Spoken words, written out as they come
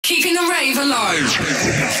keeping the rave alive.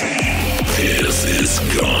 This is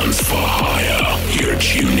Gone for Hire. You're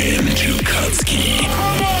tuned in to Kutski.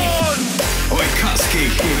 Come on! Oi,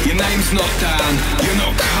 Kutski, your name's not down. You're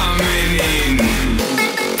not coming in.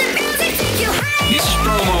 This is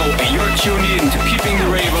Promo, and you're tuned in to Keeping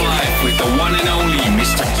the Rave Alive with the one and only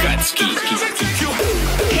Mr. Kutski.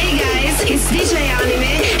 Hey guys, it's DJ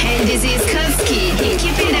Anime, and this is Kutski,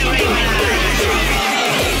 Keeping the Rave Alive.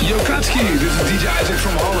 Yo, Kutski, this is DJ Isaac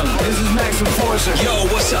from Holland. This is Max from Forza. Yo,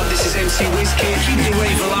 what's up? This is MC Whiskey. Keeping the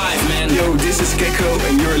Rave Alive, man. Yo, this is Gecko,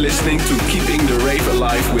 and you're listening to Keeping the Rave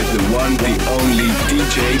Alive with the one, the only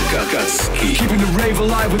DJ Kutski. Keeping the Rave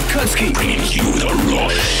Alive with Kutski. Bringing you the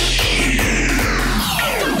rush.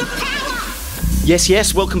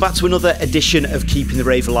 Yes, welcome back to another edition of Keeping the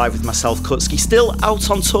Rave Alive with myself, Kutski. Still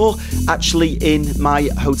out on tour, actually in my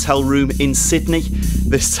hotel room in Sydney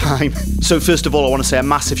this time. So first of all, I want to say a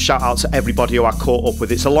massive shout out to everybody who I caught up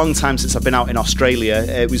with. It's a long time since I've been out in Australia.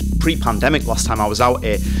 It was pre-pandemic last time I was out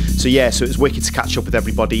here. So it was wicked to catch up with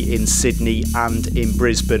everybody in Sydney and in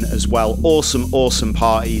Brisbane as well. Awesome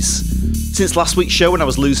parties. Since last week's show when I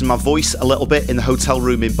was losing my voice a little bit in the hotel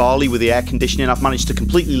room in Bali with the air conditioning, I've managed to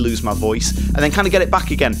completely lose my voice and then kind of get it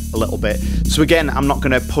back again a little bit. So again, I'm not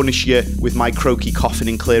going to punish you with my croaky coughing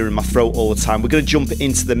and clearing my throat all the time. We're going to jump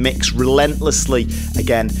into the mix relentlessly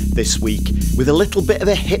again this week with a little bit of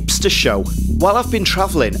a hipster show. While I've been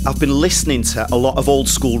travelling, I've been listening to a lot of old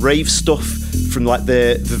school rave stuff from like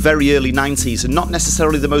the very early 90s, and not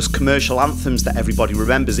necessarily the most commercial anthems that everybody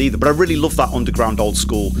remembers either, but I really love that underground old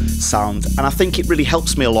school sound, and I think it really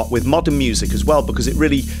helps me a lot with modern music as well, because it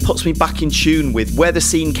really puts me back in tune with where the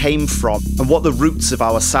scene came from and what the roots of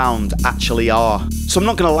our sound actually are. So I'm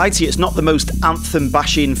not going to lie to you, it's not the most anthem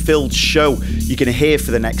bashing filled show you're going to hear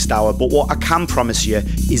for the next hour, but what I can promise you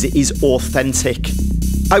is it is authentic.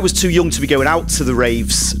 I was too young to be going out to the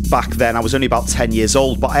raves back then. I was only about 10 years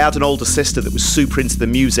old, but I had an older sister that was super into the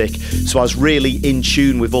music, so I was really in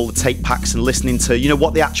tune with all the tape packs and listening to,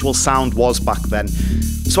 what the actual sound was back then.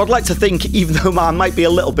 So I'd like to think, even though I might be a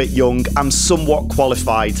little bit young, I'm somewhat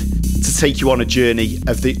qualified to take you on a journey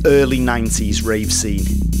of the early 90s rave scene.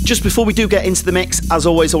 Just before we do get into the mix, as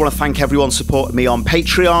always, I want to thank everyone supporting me on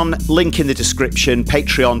Patreon. Link in the description,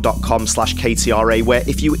 patreon.com/KTRA, where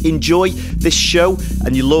if you enjoy this show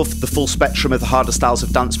and you love the full spectrum of the harder styles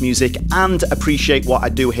of dance music and appreciate what I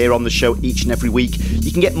do here on the show each and every week, you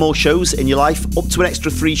can get more shows in your life, up to an extra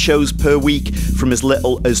 3 shows per week from as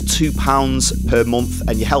little as £2 per month,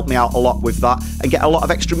 and you help me out a lot with that and get a lot of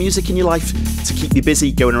extra music in your life to keep you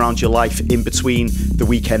busy going around your life in between the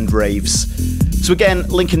weekend raves. So again,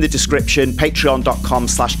 link in the description,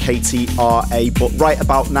 patreon.com/KTRA. But right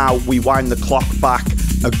about now, we wind the clock back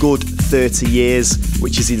a good 30 years,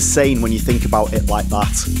 which is insane when you think about it like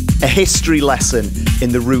that. A history lesson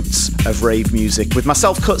in the roots of rave music with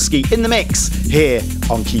myself, Kutski, in the mix here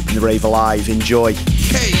on Keeping the Rave Alive. Enjoy.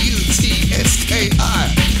 Kutski,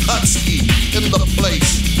 Kutski in the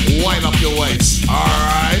place. Wind up your waist.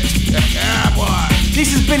 Alright? Yeah, boy.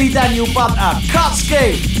 This is Billy Daniel Bunter.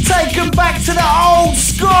 Kutski, take them back to the old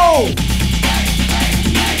school.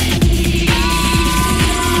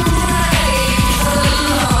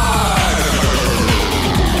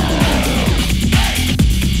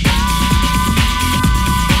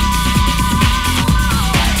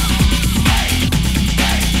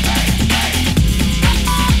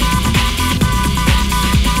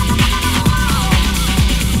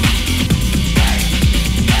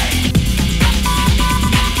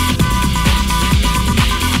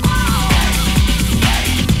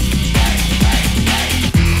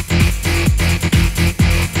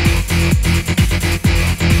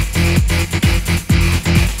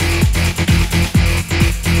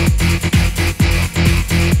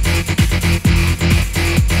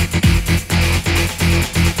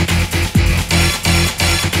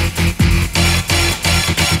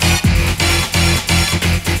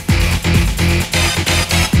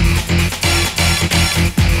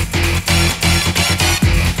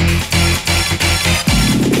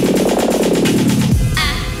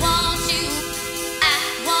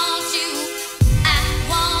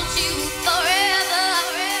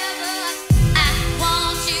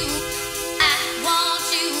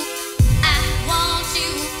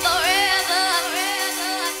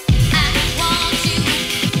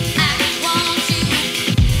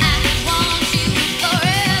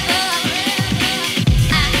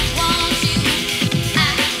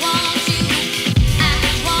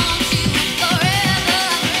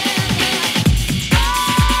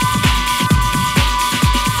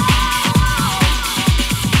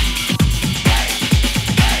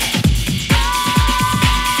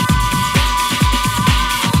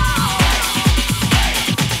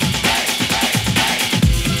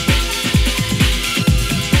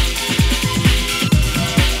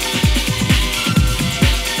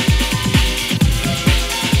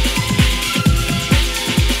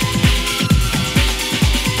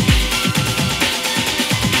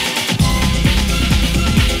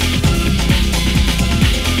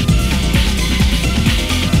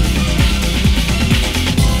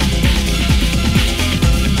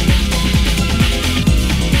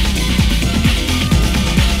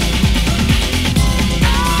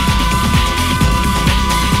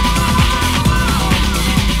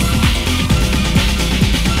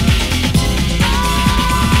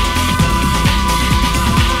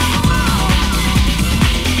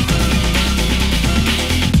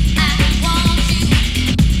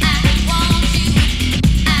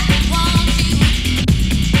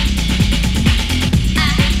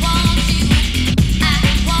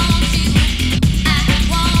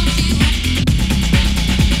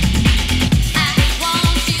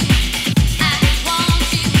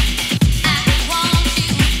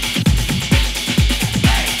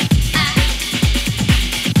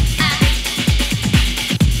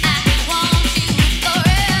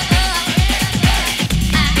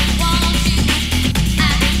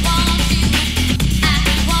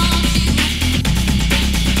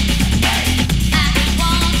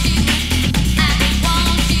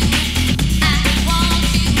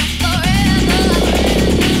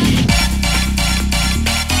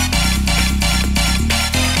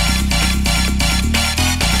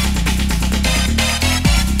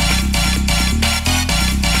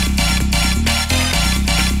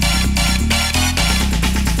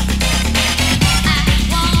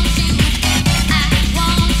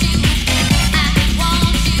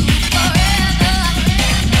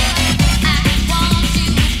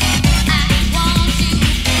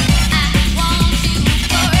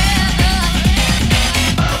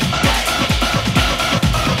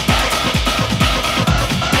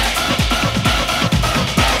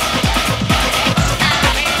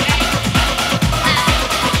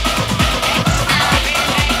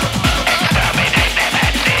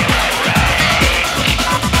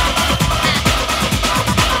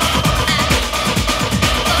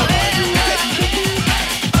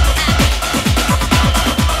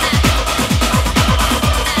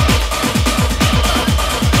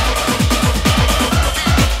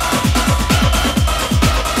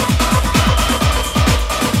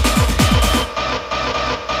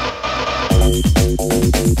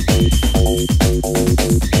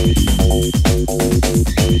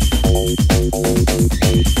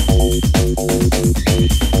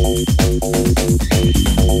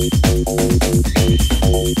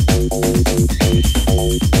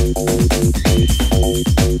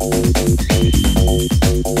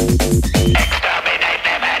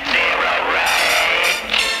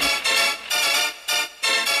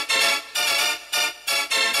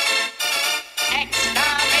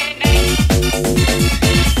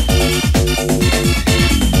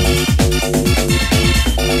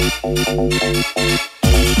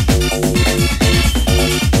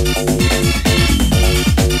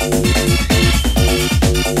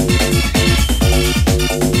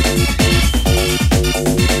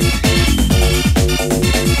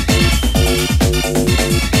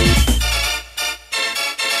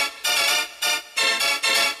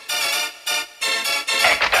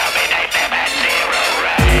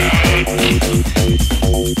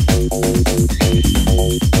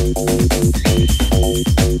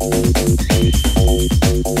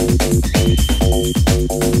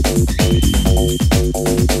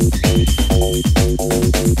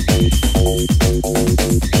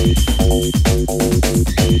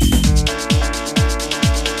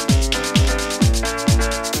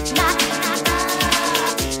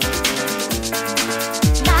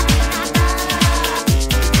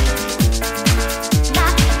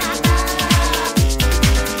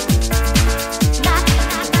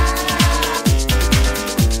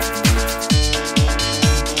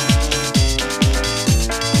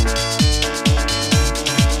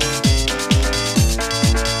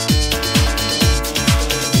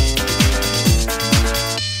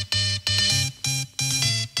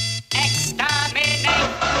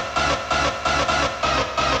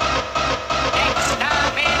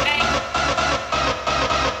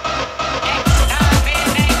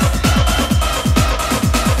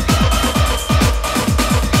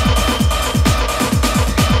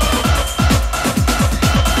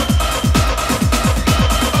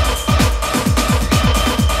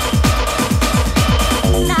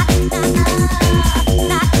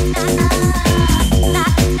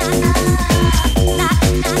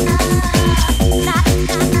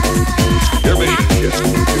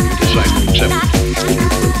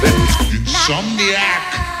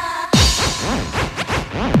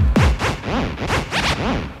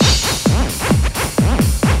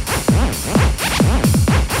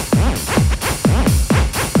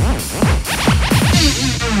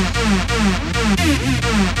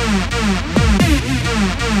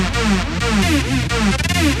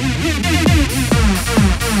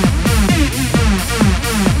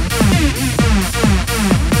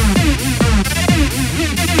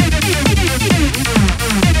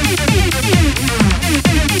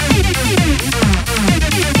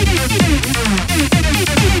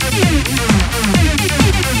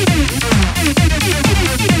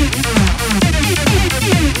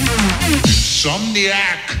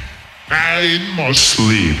 Insomniak, I must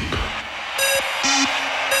sleep.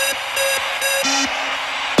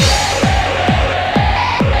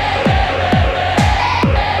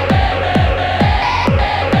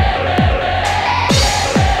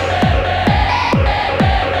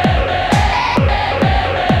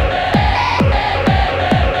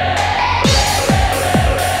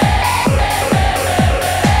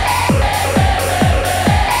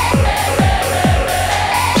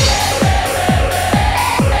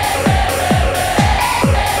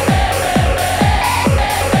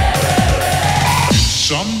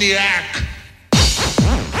 Insomniak.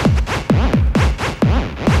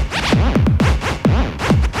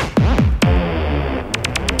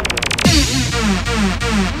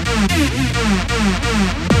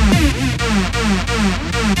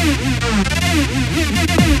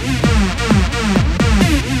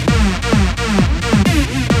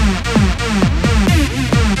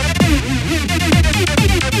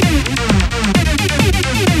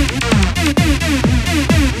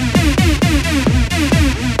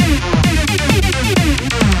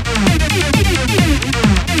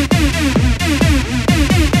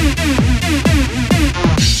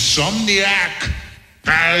 Insomniak,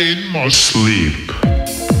 I must sleep.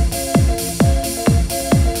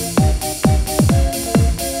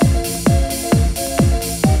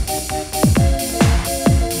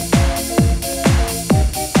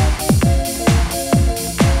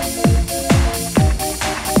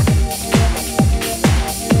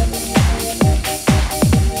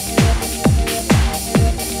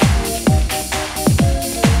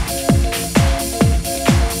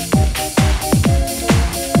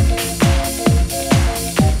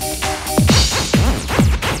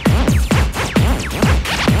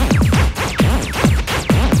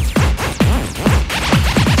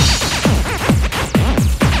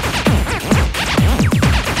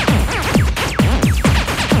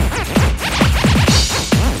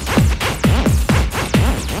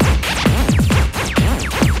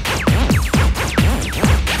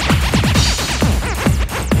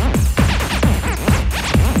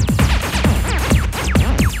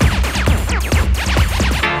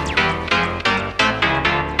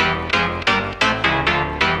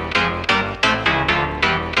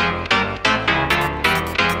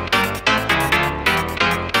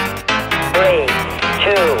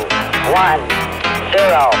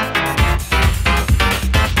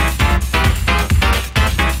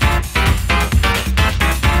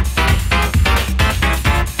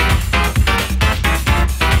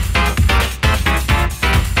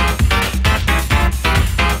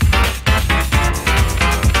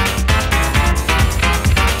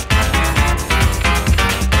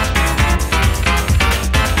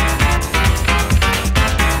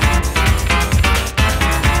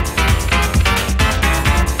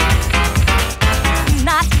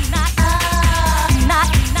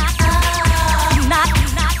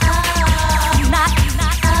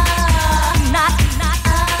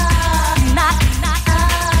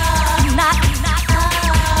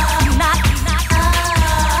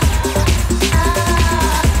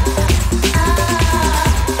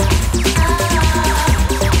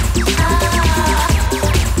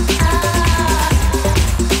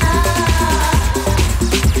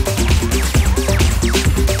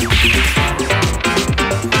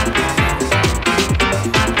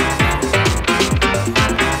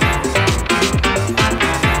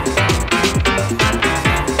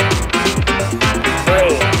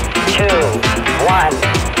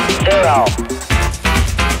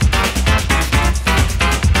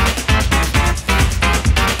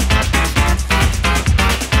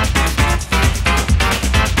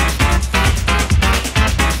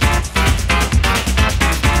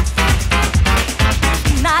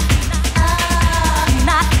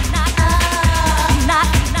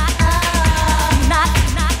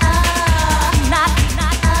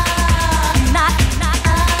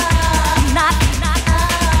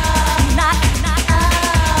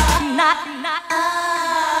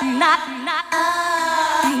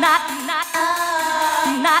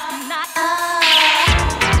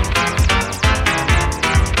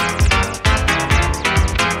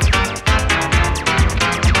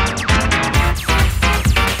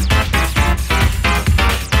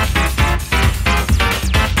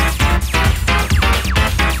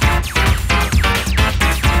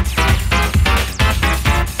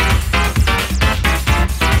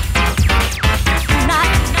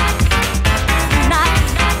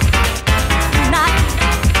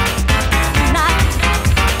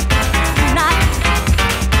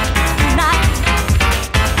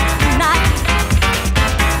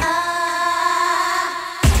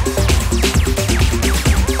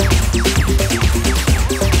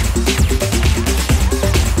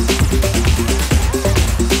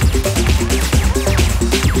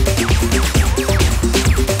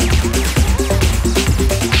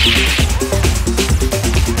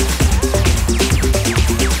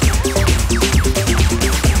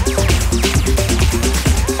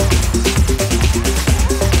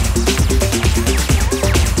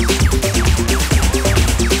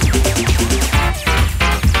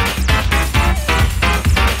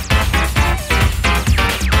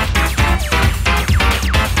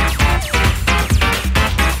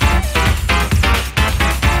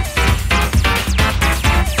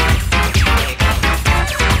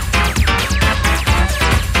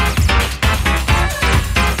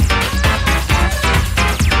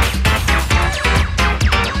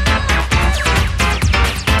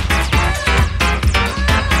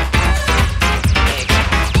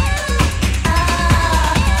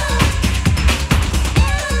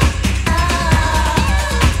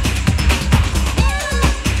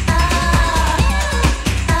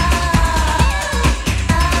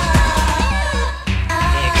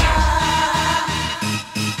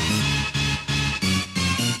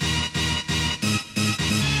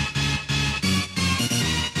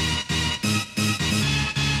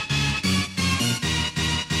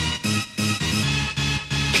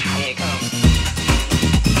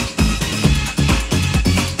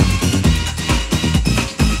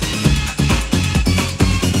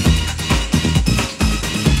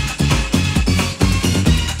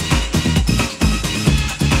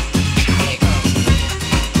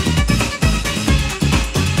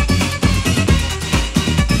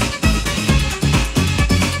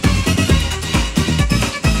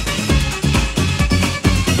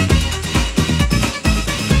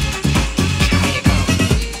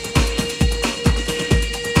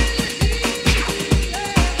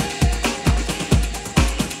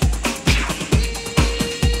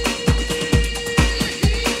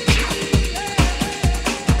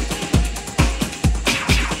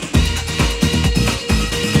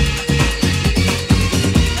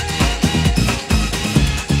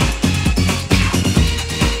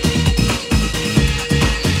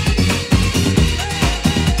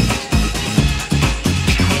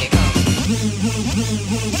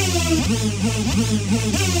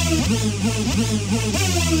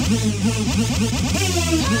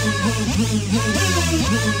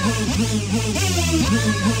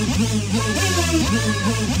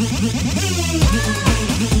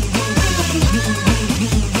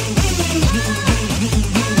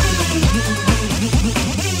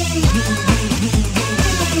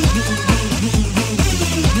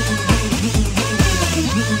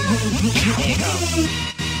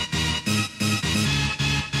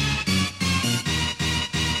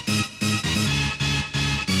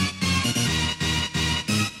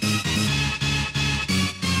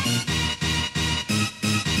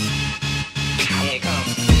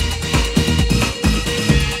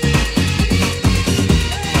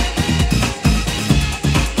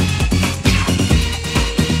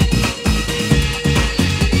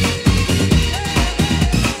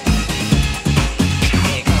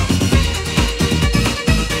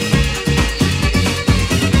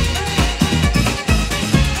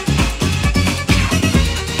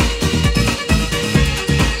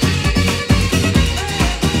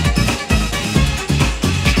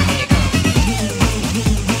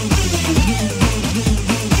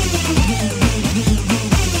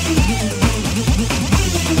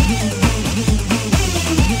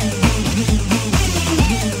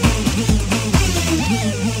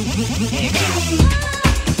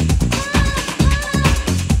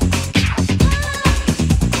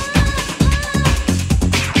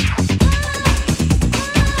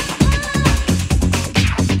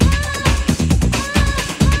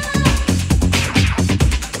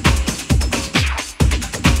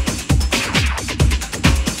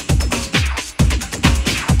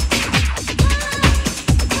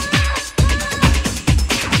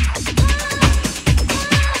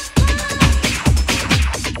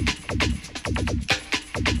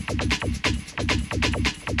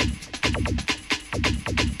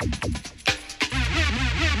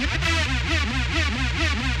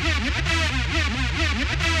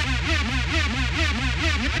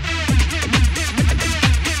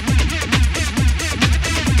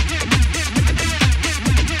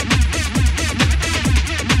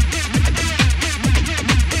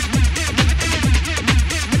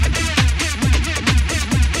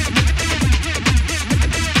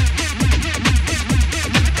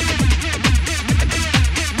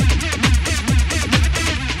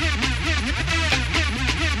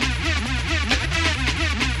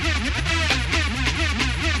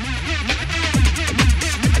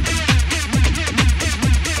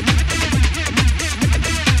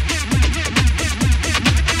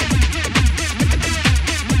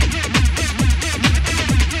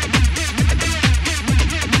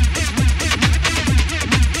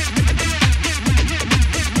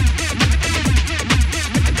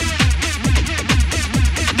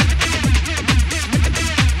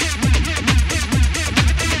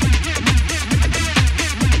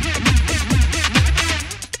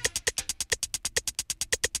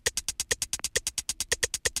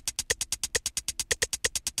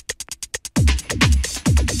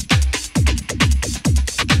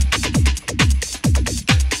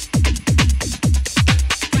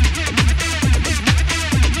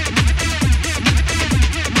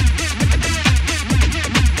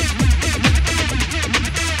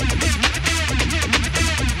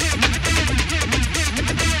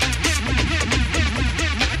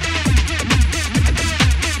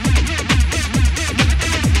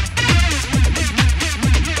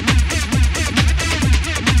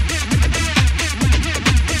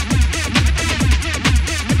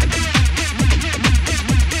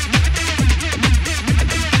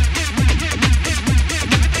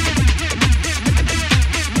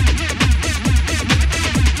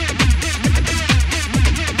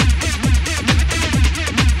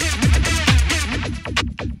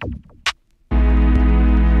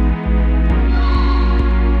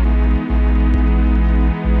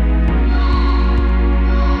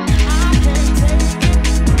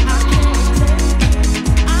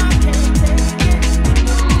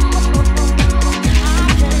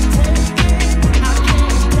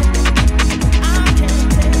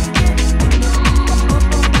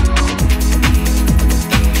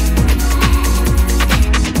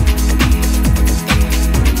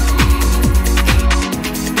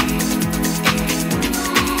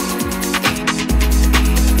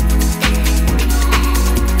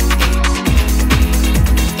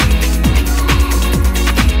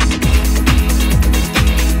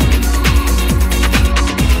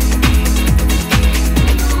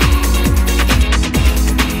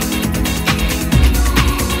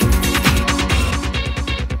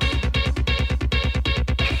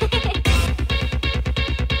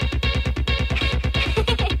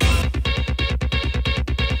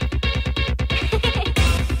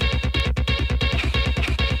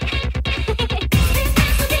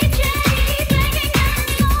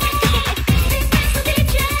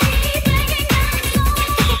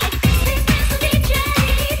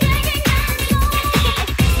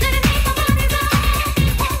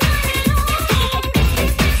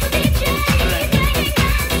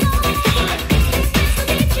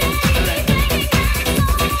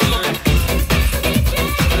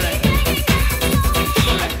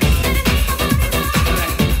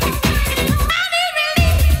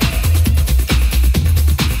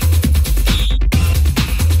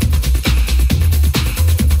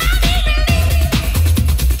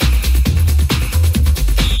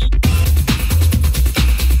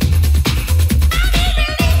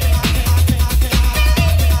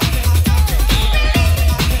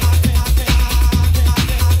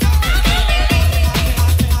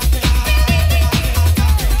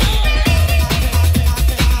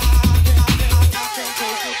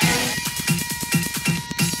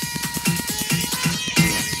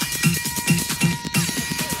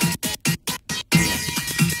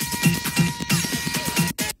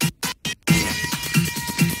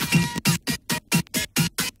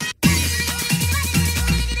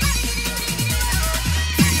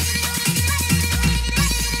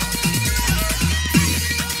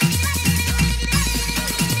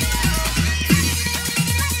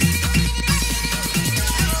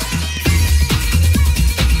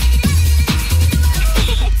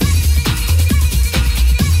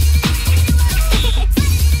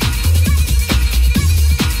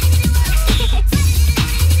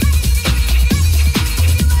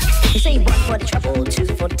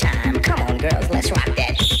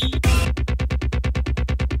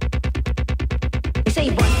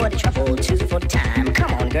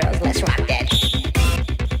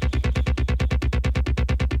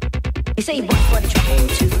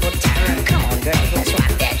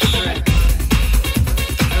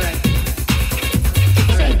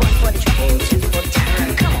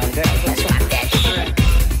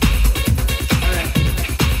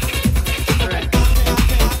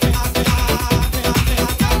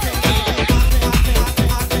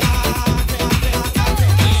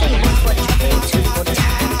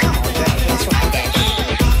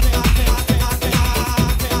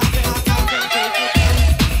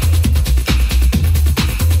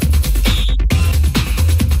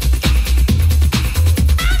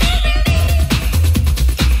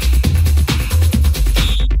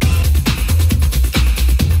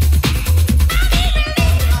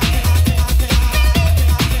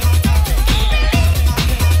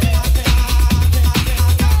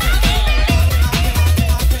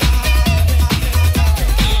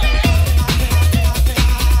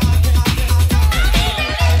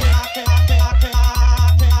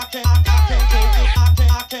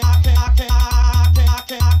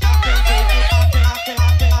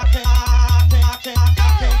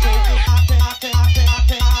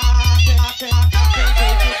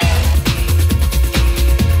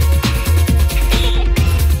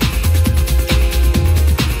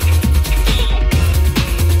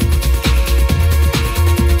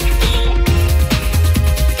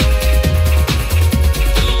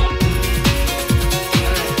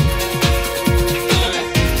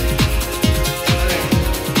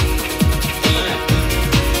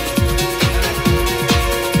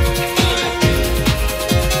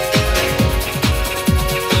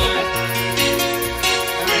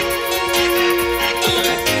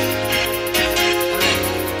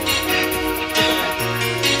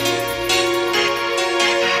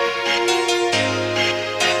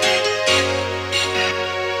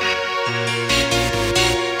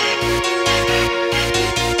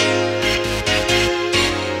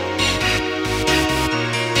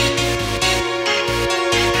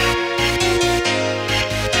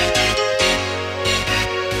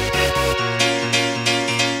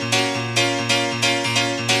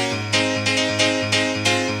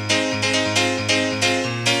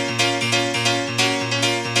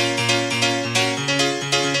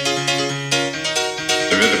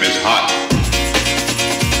 rhythm is hot.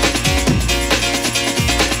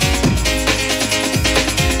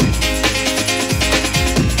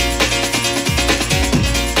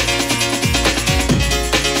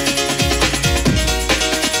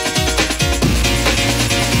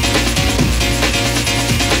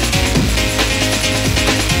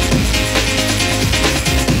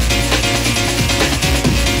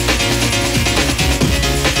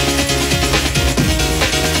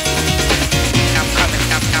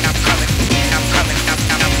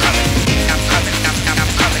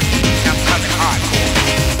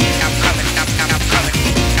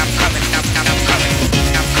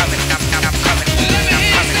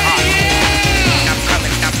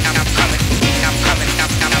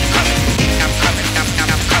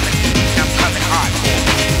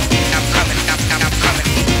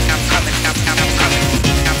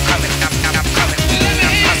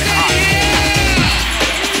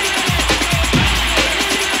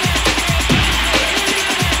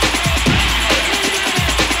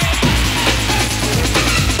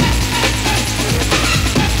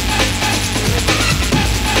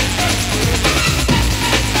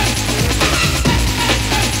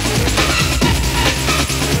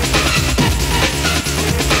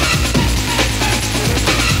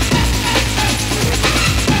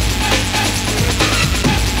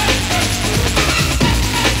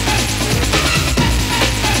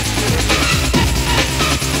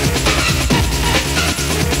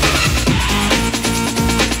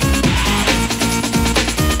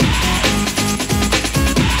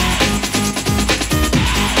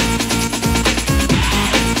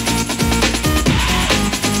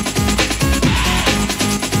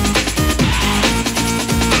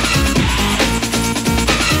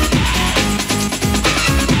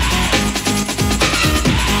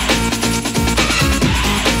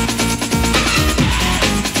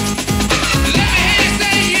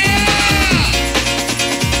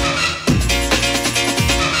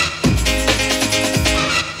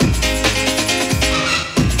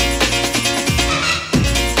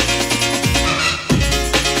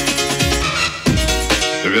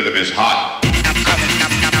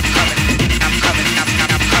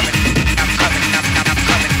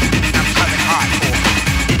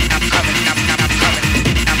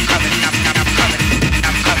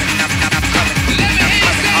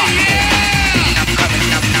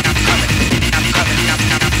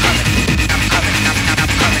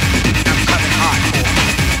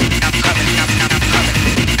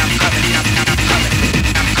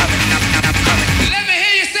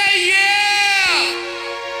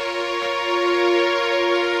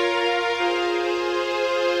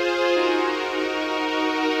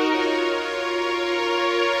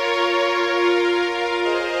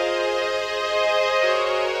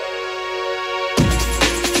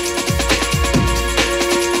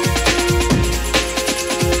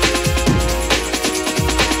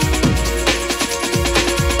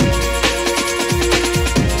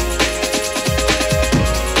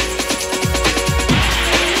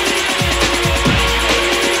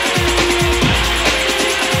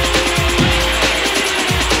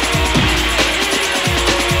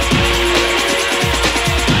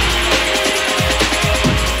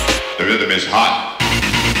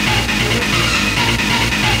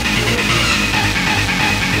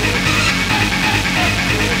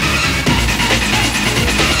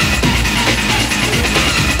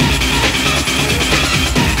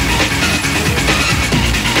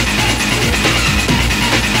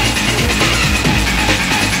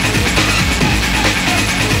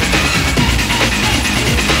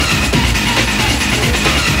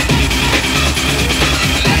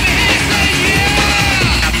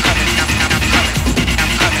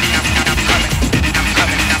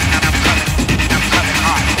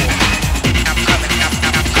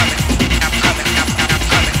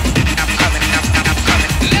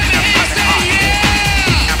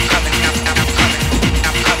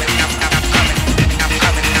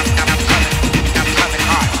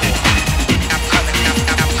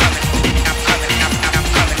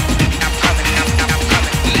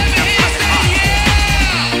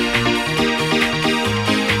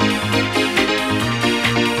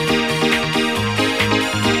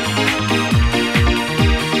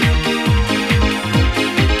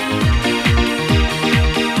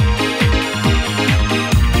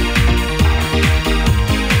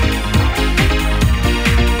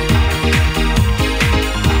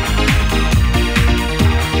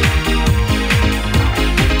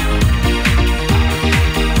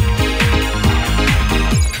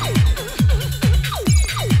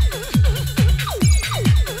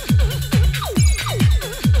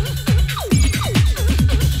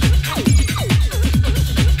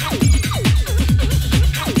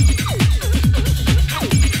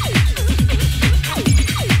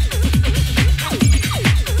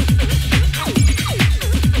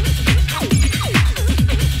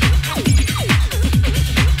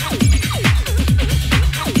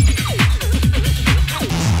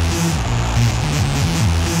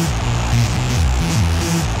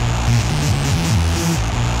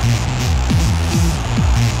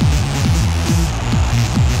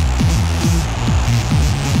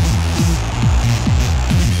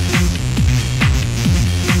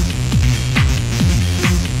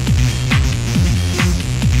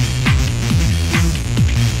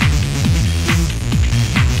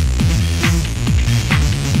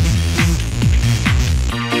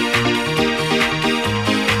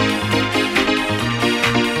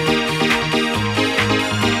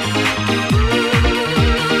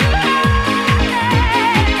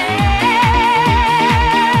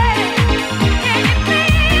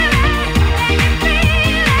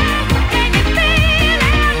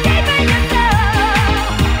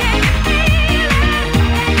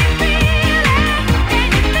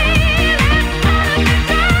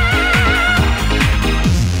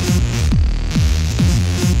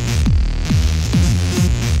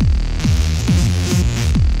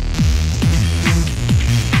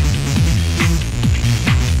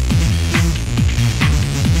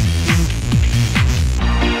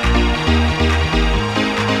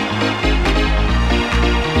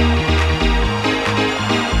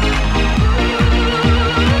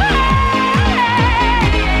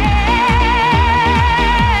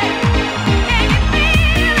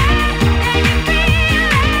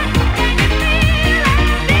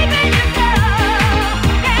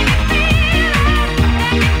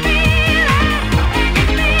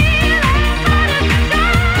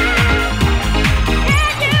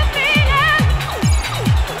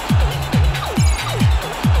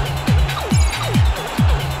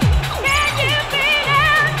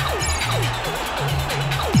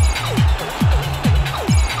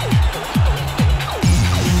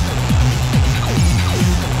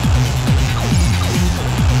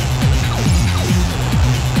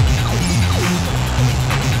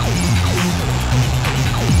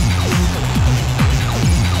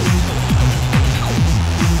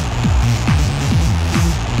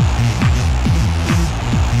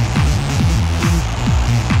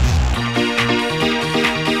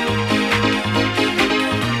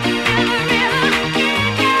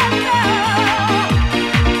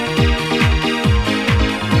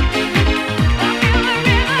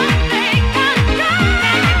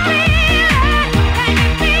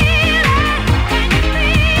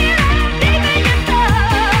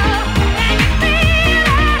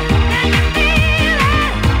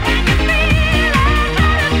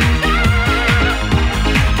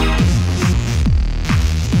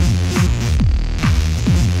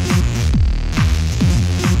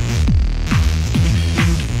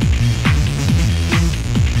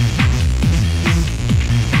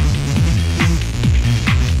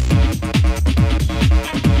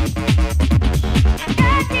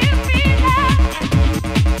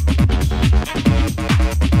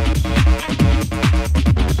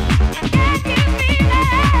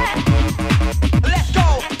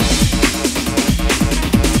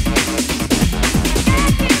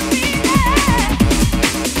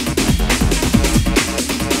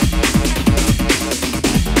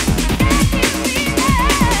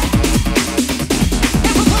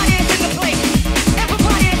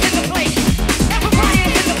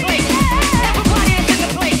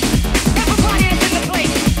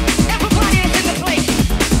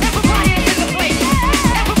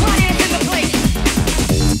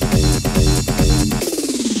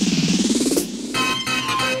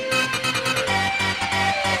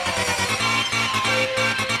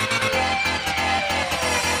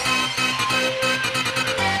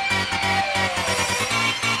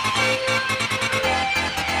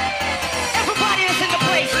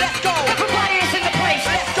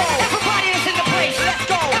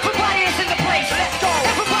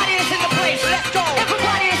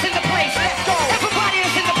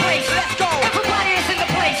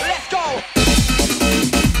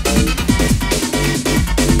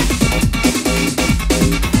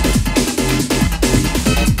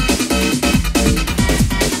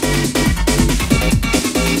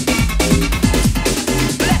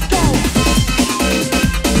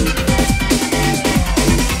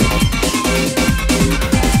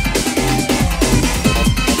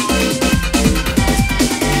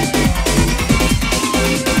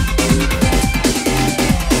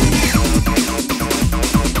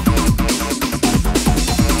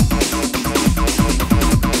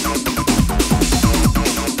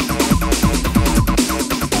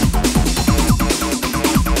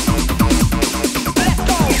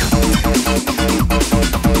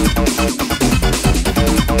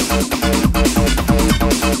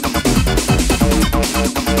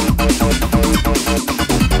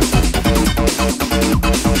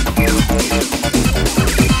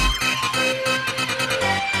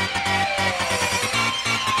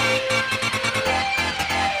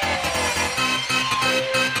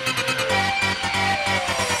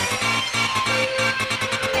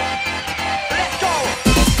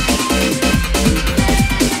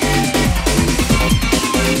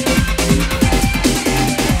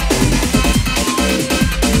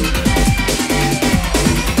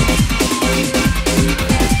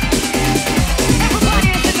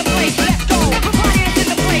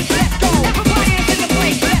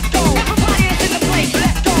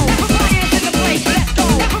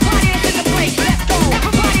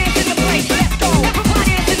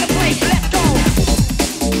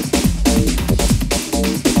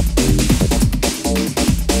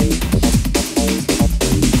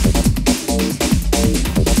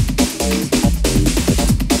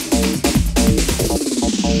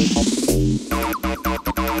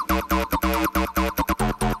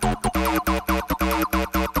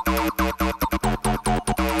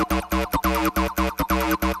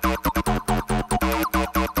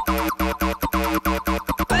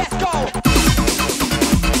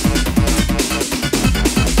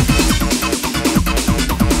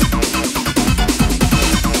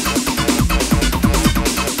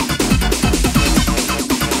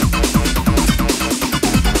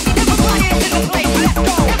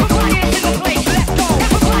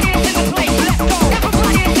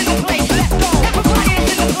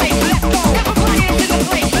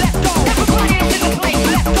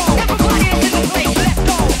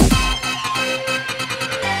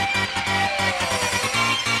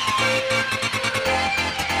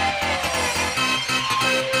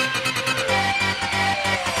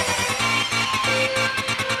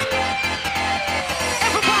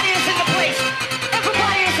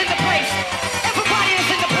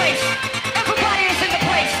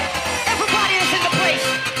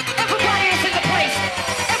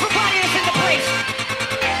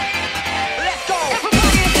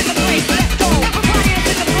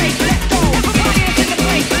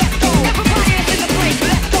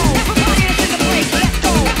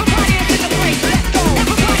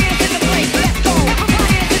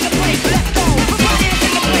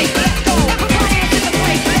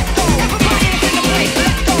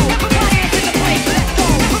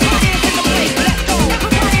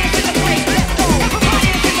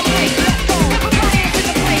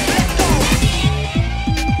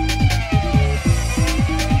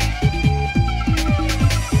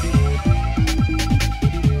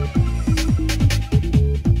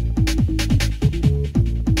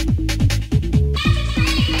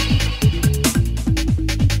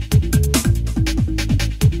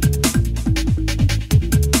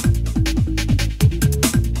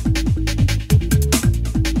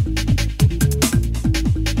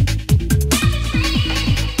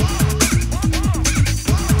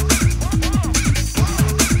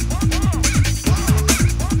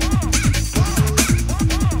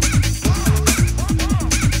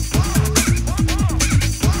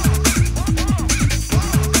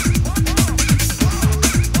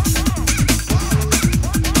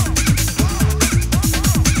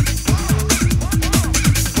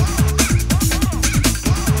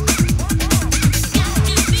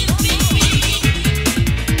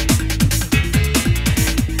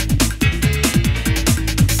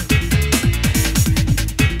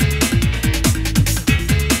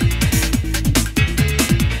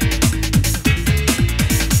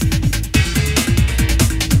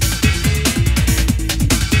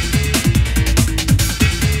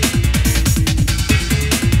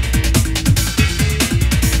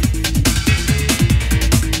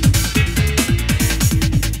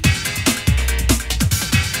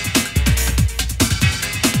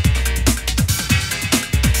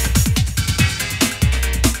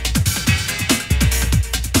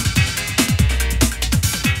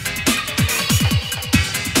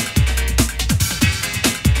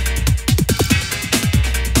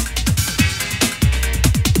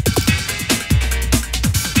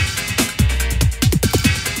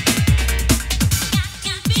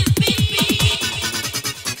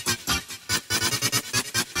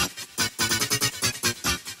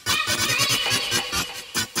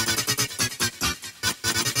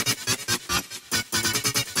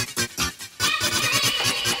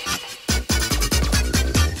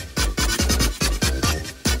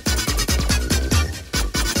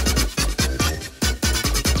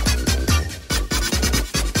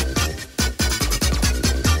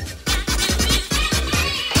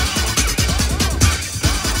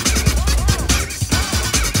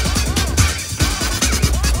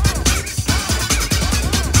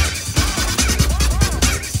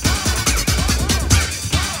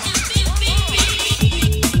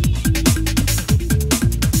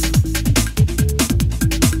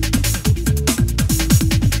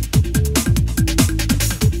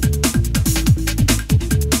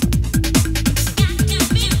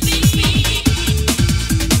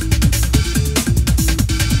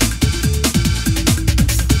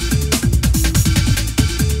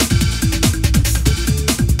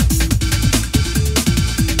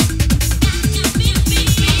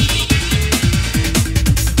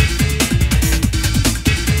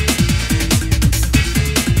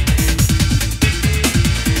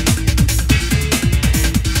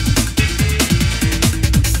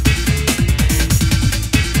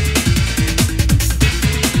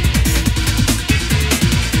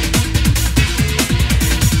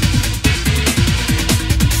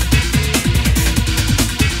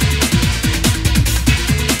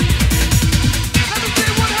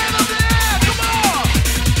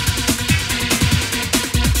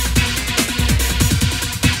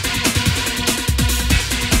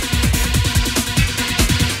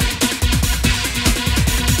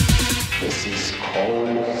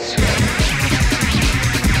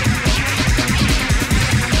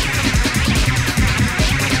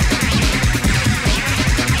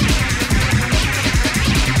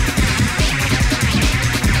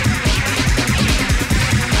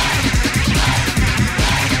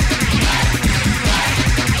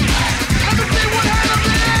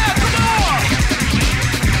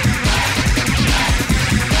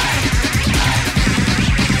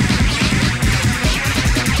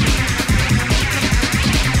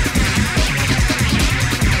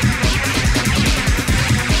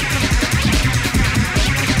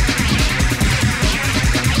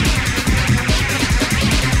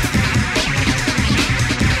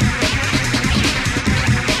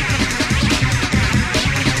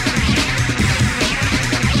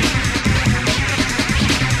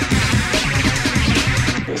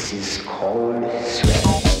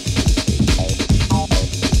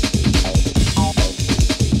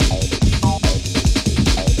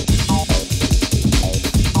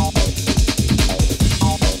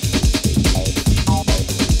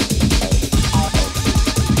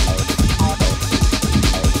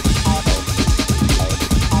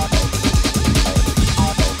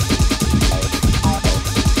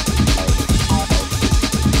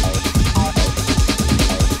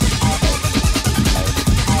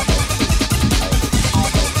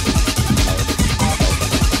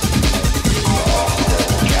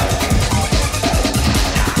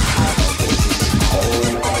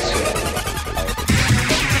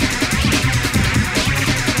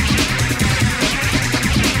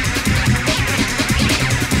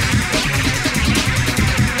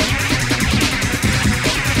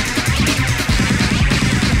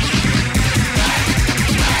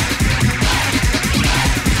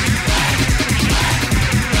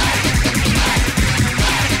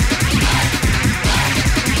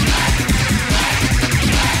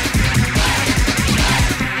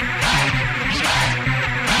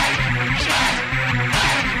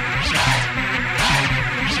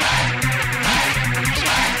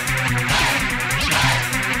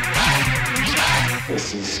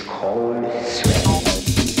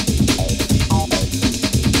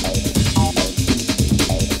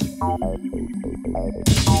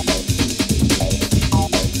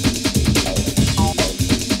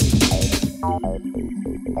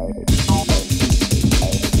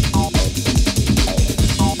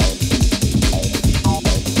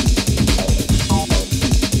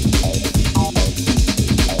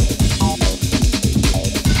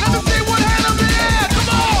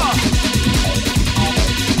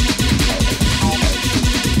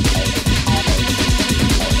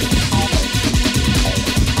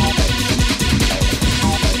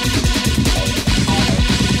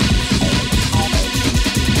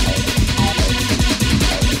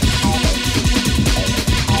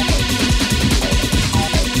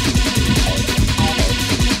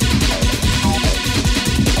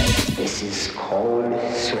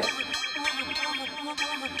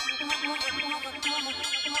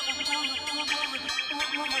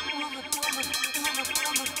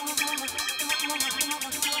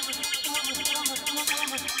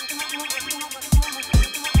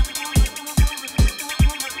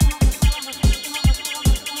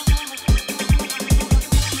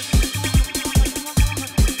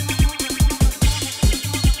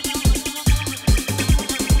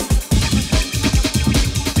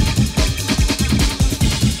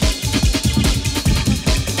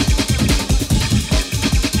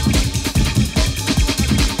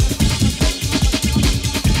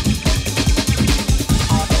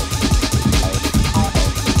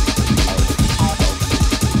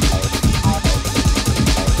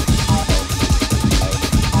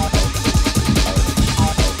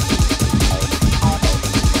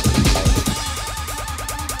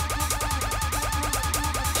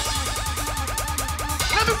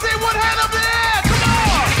 see one hand up in the air. Come on.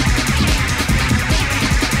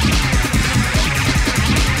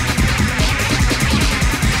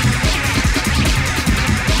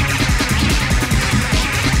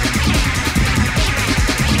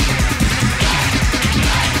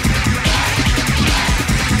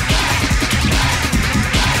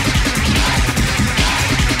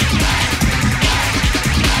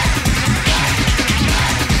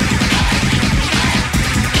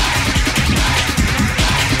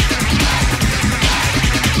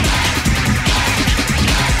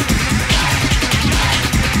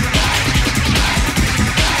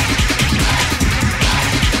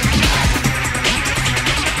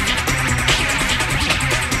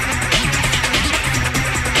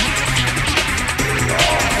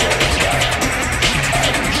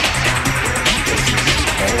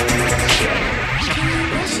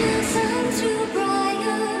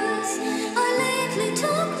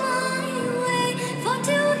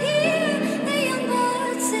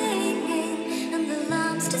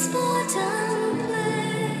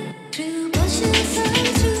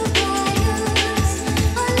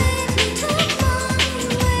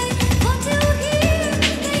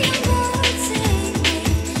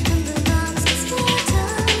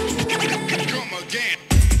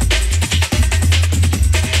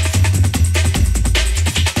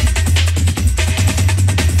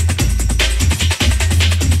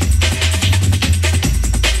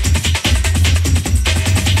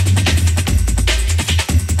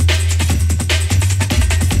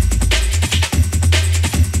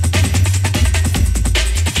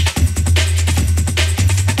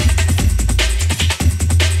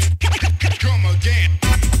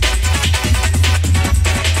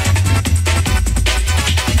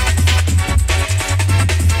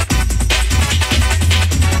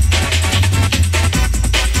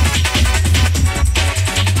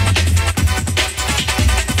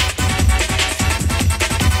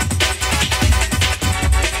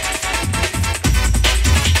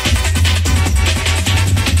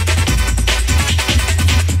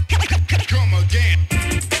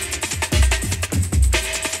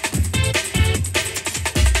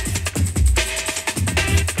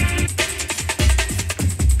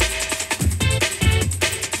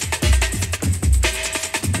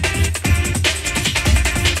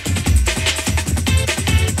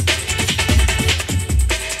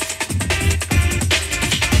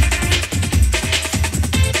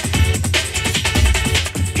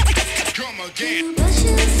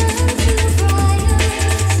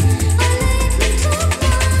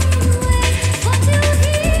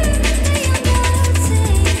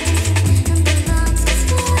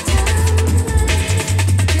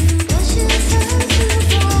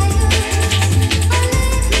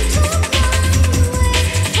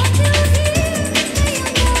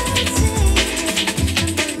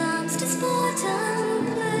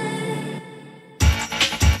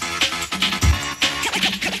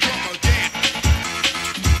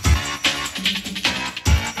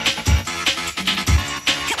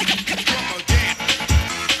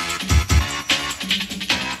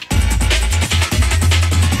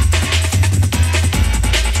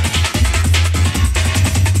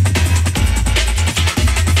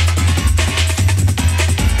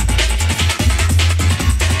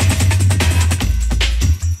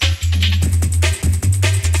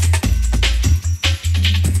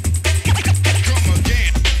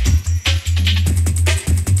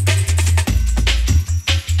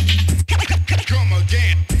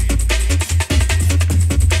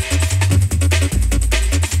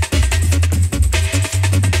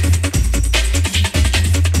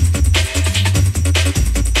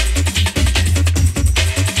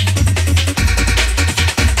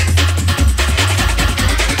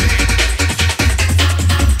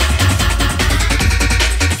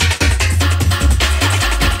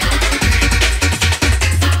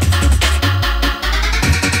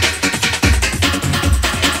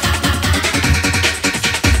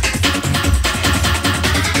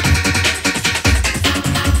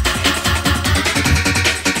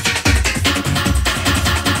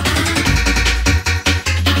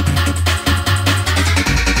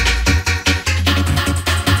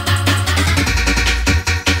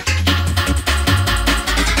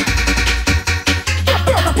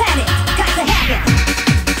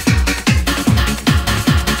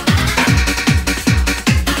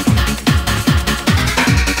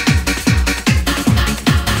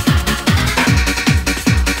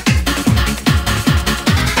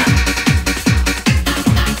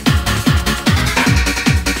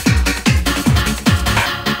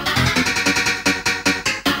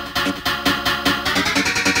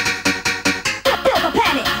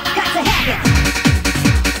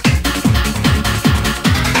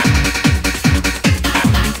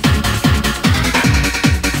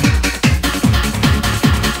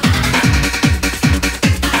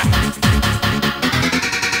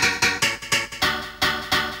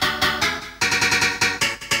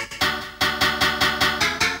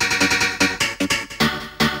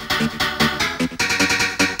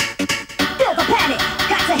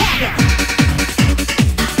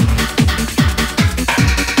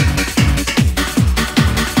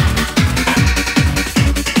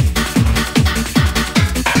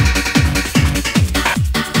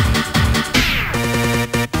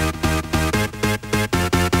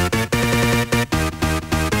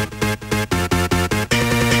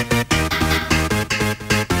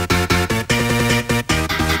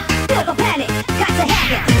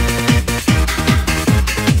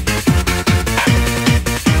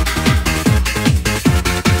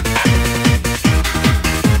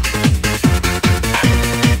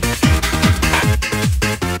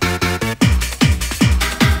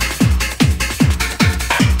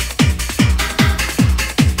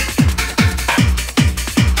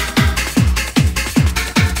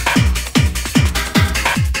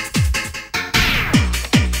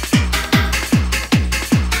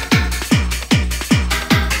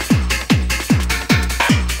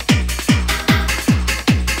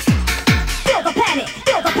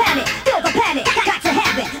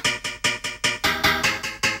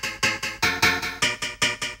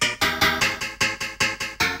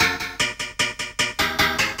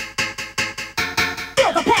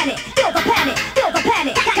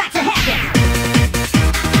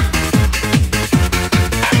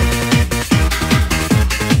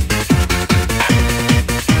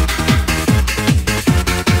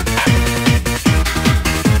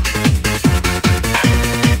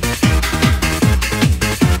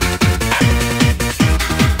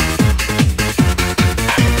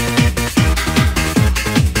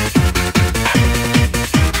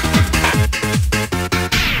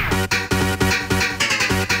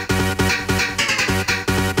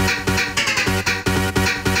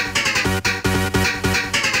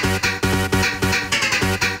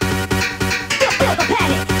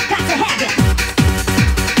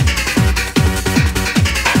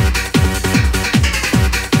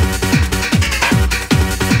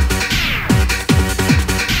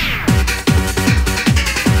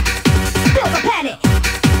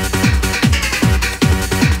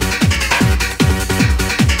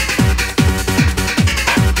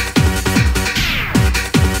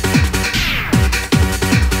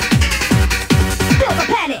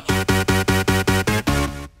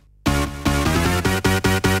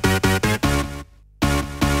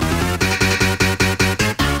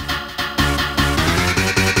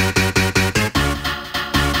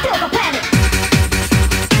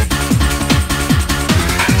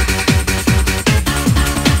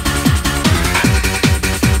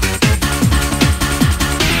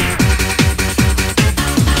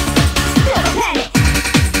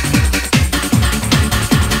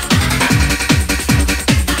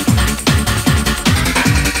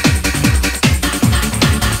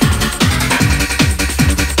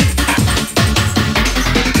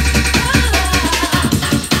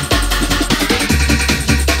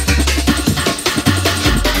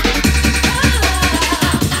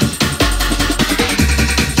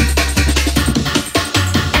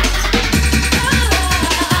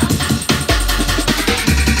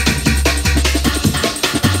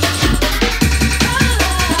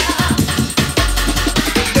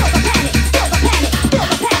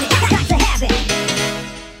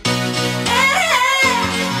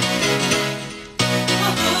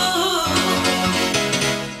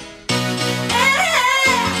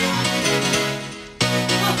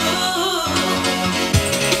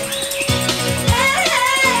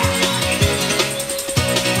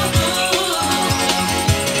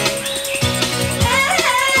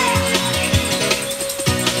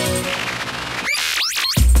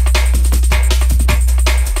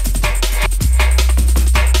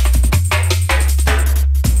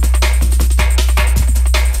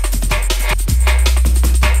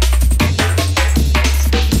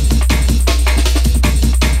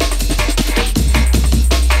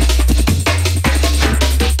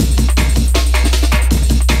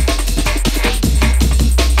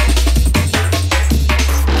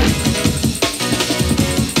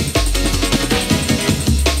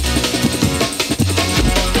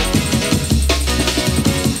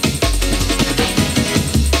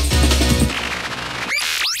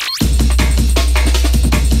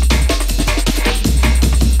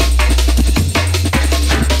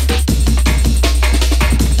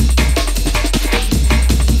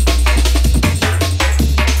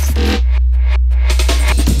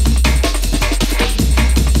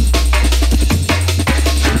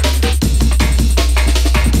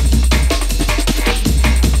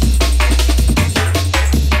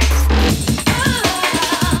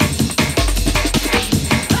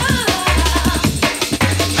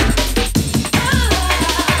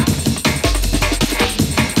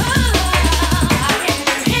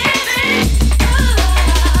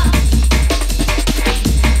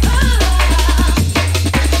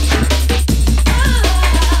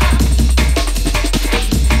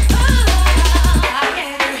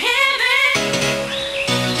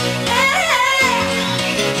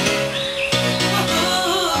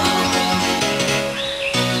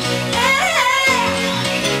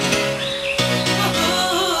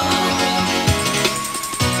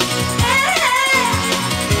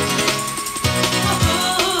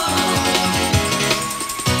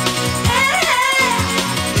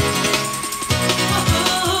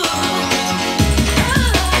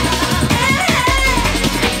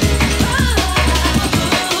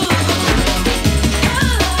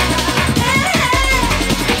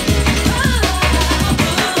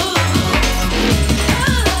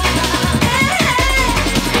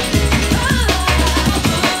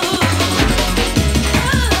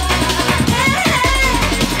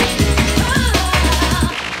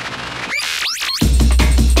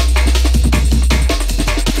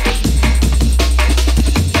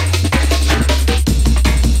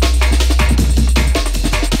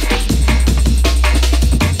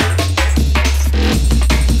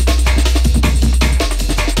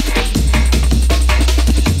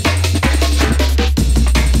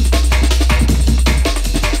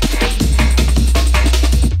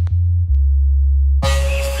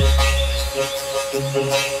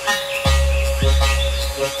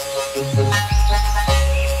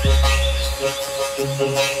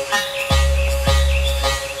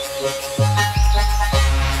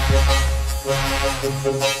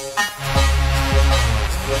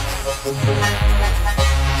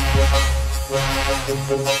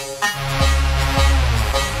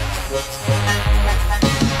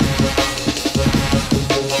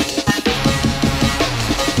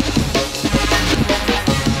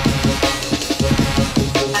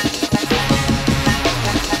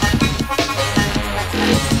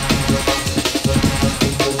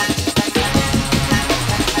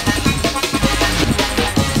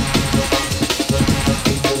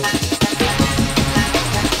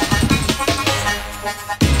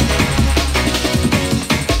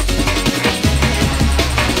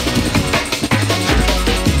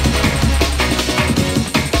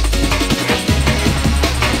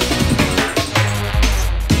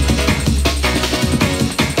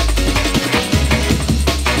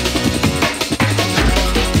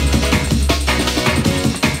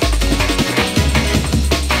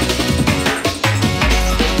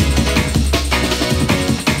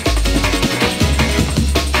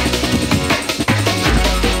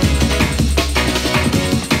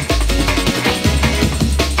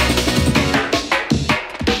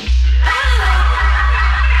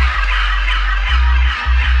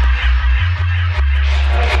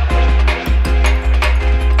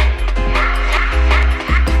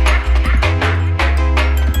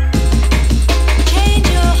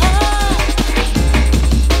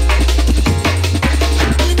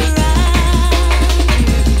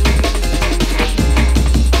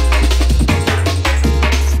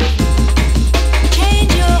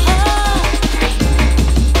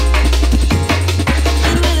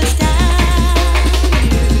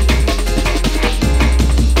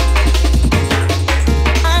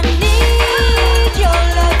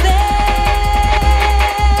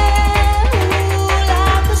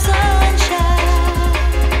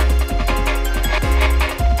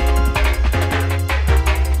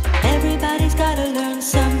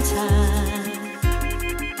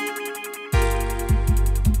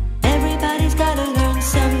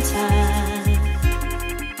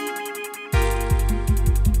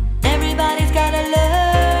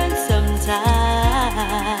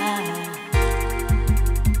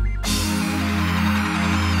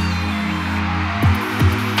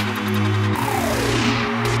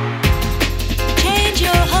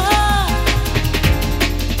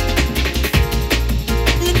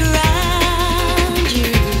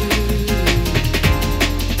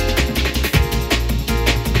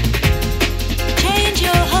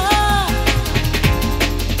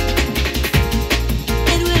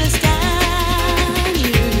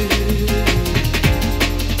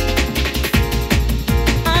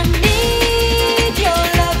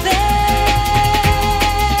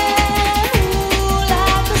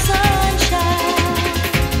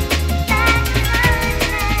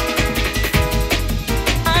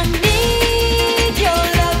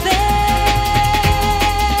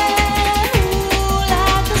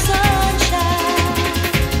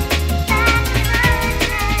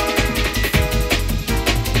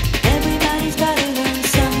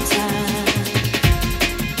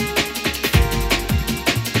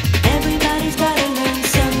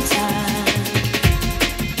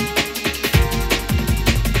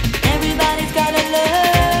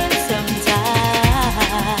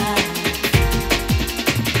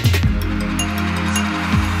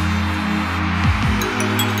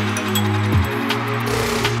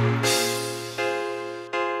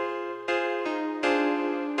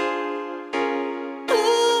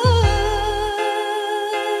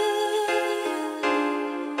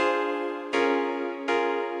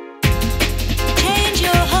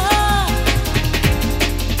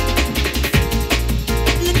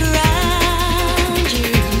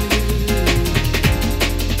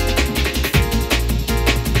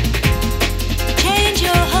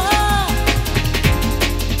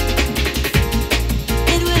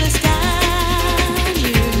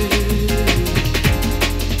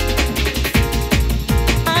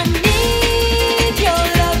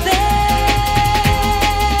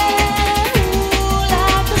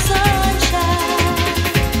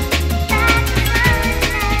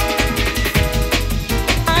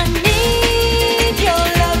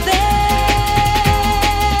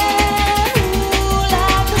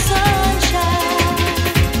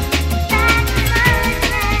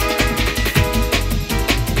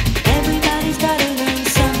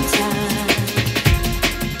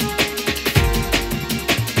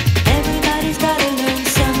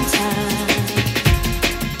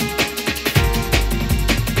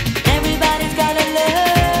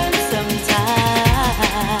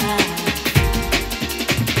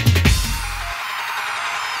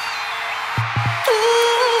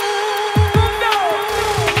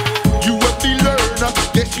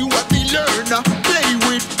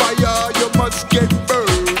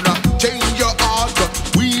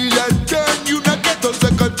 get turned. You not get a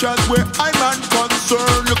second chance where I'm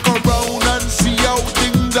unconcerned. Look around and see how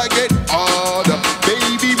things I get harder.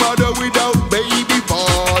 Baby mother without baby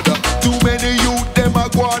father. Too many youth them are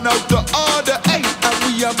going out to order. Hey, and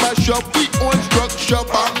we are mash up we own structure.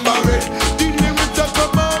 Bang the lyrics that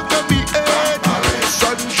come out of me head.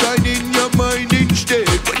 Sunshine in your mind instead.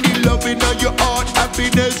 When the love in your heart,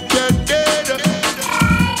 happiness get dead.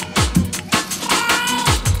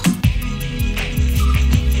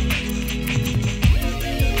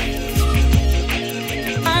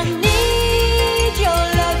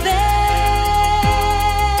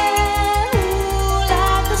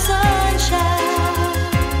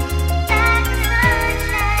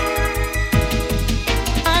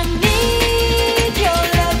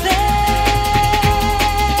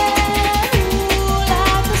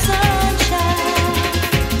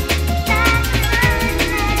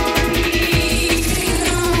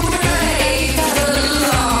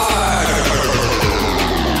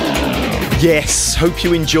 Yes, hope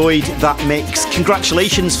you enjoyed that mix.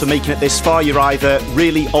 Congratulations for making it this far. You're either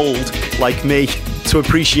really old, like me, to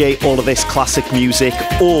appreciate all of this classic music,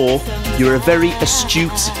 or you're a very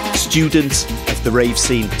astute student of the rave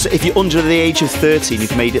scene. So if you're under the age of 30 and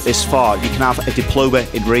you've made it this far, you can have a diploma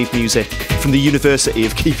in rave music from the University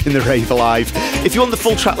of Keeping the Rave Alive. If you want the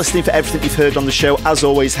full track listing for everything you've heard on the show, as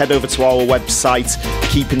always, head over to our website,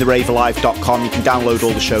 keepingtheravealive.com. You can download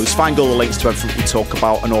all the shows, find all the links to everything we talk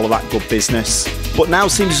about and all of that good business. But now,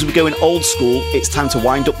 seems as we're going old school, it's time to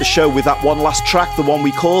wind up the show with that one last track, the one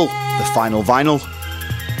we call The Final Vinyl.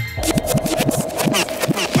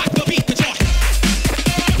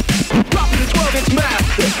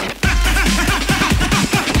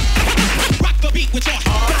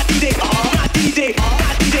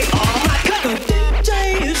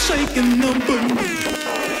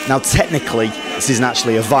 Now, technically, this isn't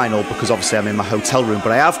actually a vinyl because obviously I'm in my hotel room,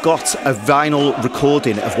 but I have got a vinyl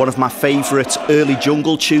recording of one of my favourite early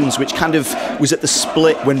jungle tunes, which kind of was at the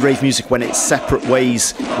split when rave music went its separate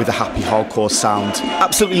ways with a happy hardcore sound.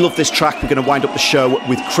 Absolutely love this track. We're going to wind up the show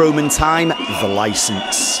with Chrome and Time, The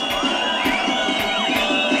License.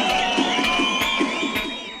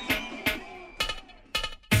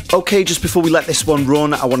 Okay, just before we let this one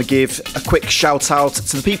run, I want to give a quick shout out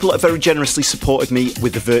to the people that have very generously supported me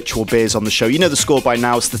with the virtual beers on the show. You know the score by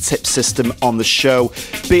now, it's the tip system on the show.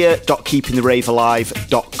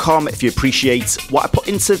 beer.keepingtheravealive.com. If you appreciate what I put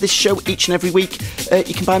into this show each and every week,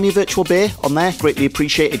 you can buy me a virtual beer on there. Greatly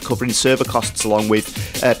appreciated, covering server costs along with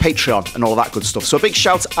Patreon and all that good stuff. So a big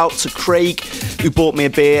shout out to Craig, who bought me a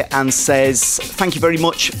beer and says, thank you very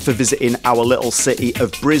much for visiting our little city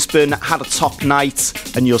of Brisbane. Had a top night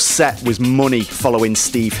and your set was money following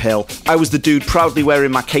Steve Hill. I was the dude proudly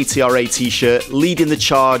wearing my KTRA t-shirt, leading the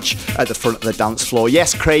charge at the front of the dance floor.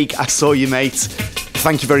 Yes, Craig, I saw you, mate.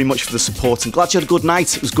 Thank you very much for the support and glad you had a good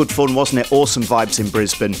night. It was good fun, wasn't it? Awesome vibes in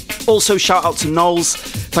Brisbane. Also, shout out to Knowles.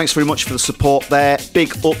 Thanks very much for the support there.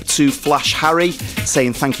 Big up to Flash Harry,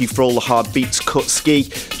 saying thank you for all the hard beats, Kutski.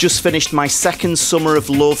 Just finished my second summer of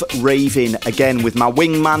love raving, again with my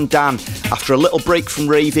wingman Dan, after a little break from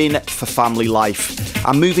raving for family life.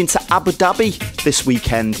 I'm moving to Abu Dhabi this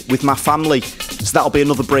weekend with my family, so that'll be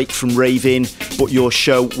another break from raving, but your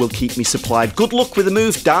show will keep me supplied. Good luck with the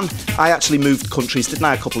move, Dan. I actually moved countries, didn't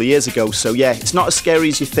I, a couple of years ago, so yeah, it's not as scary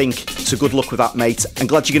as you think, so good luck with that, mate. I'm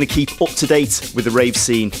glad you're going to keep up to date with the rave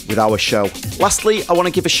scene with our show. Lastly, I want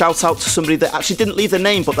to give a shout out to somebody that actually didn't leave their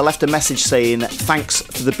name, but they left a message saying thanks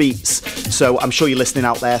for the beats, so I'm sure you're listening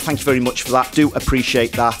out there. Thank you very much for that, do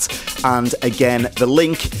appreciate that. And again, the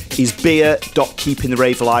link is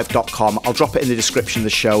beer.keepingtheravealive.com. I'll drop it in the description of the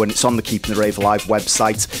show and it's on the Keeping the Rave Alive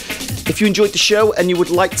website. If you enjoyed the show and you would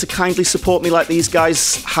like to kindly support me like these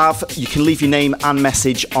guys have, you can leave your name and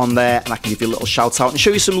message on there and I can give you a little shout out and show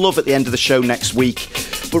you some love at the end of the show next week.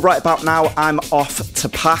 But right about now, I'm off to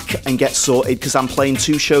pack and get sorted because I'm playing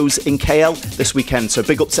 2 shows in KL this weekend. So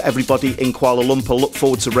big up to everybody in Kuala Lumpur. Look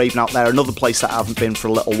forward to raving out there, another place that I haven't been for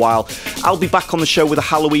a little while. I'll be back on the show with a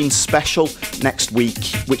Halloween special next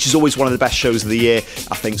week, which is always one of the best shows of the year,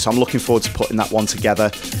 I think. So I'm looking forward to putting that one together.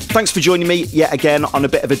 Thanks for joining me yet again on a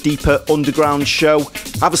bit of a deeper underground show.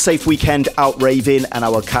 Have a safe weekend out raving and I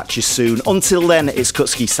will catch you soon. Until then, it's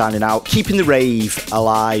Kutski signing out, keeping the rave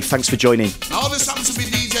alive. Thanks for joining. Now this happens to be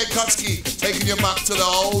DJ Kutski, taking you back to the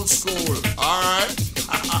old school. Alright?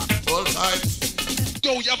 Hold tight.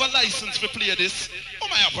 Yo, you have a license to play this? How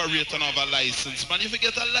my operator have a license, man? If you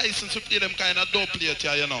get a license to play them kind of dope plate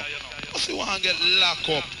here, you know. But you want to get locked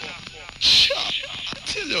up. Sure. I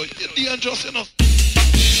tell you, you're dangerous enough.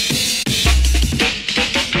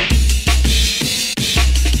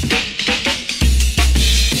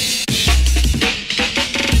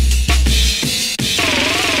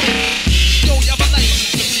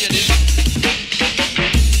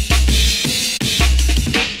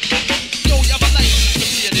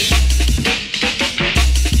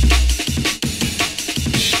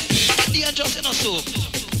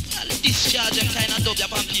 discharge and kind of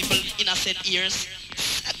dub upon people in a set ears.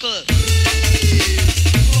 Circle.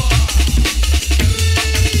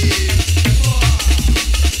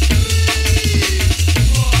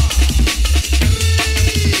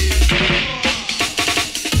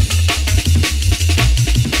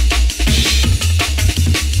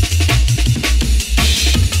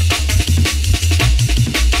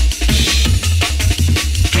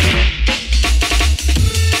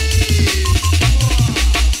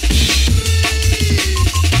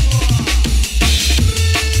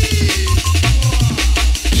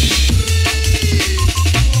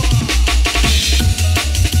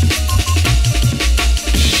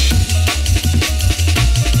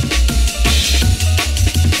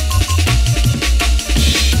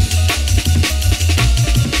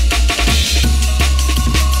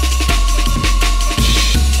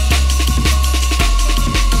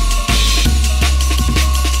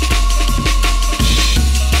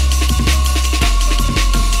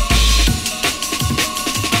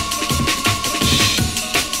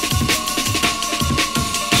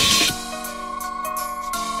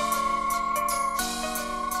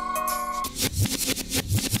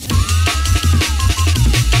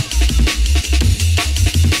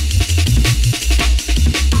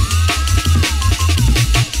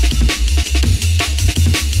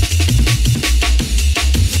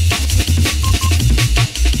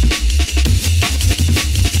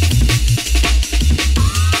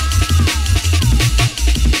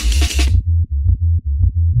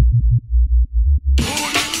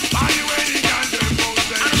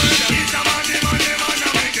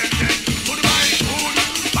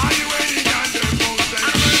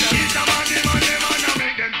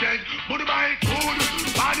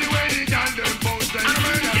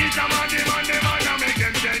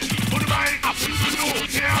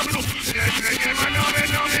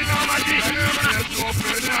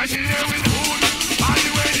 Yeah,